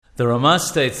The Ramah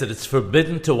states that it's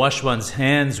forbidden to wash one's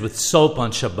hands with soap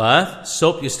on Shabbath.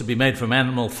 Soap used to be made from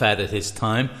animal fat at his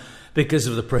time because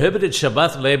of the prohibited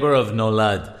Shabbath labor of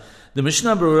nolad. The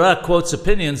Mishnah Berurah quotes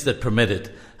opinions that permit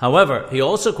it. However, he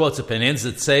also quotes opinions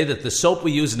that say that the soap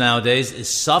we use nowadays is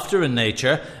softer in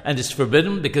nature and is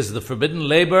forbidden because of the forbidden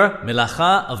labor,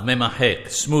 melacha, of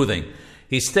memahek, smoothing.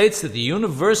 He states that the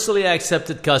universally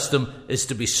accepted custom is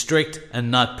to be strict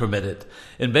and not permitted.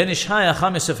 In Ben Ishaya,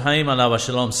 Chacham Yosef Haim alav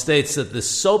Shalom states that the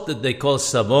soap that they call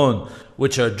sabon,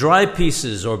 which are dry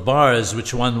pieces or bars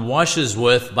which one washes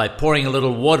with by pouring a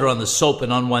little water on the soap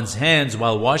and on one's hands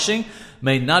while washing,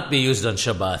 may not be used on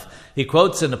Shabbath. He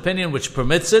quotes an opinion which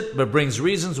permits it, but brings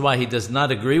reasons why he does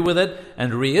not agree with it,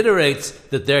 and reiterates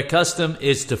that their custom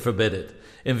is to forbid it.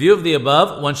 In view of the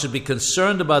above, one should be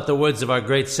concerned about the words of our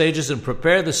great sages and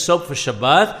prepare the soap for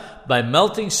Shabbath by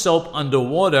melting soap under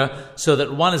water so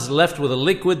that one is left with a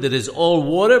liquid that is all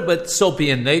water but soapy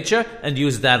in nature, and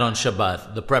use that on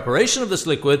Shabbath. The preparation of this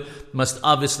liquid must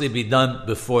obviously be done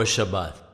before Shabbath.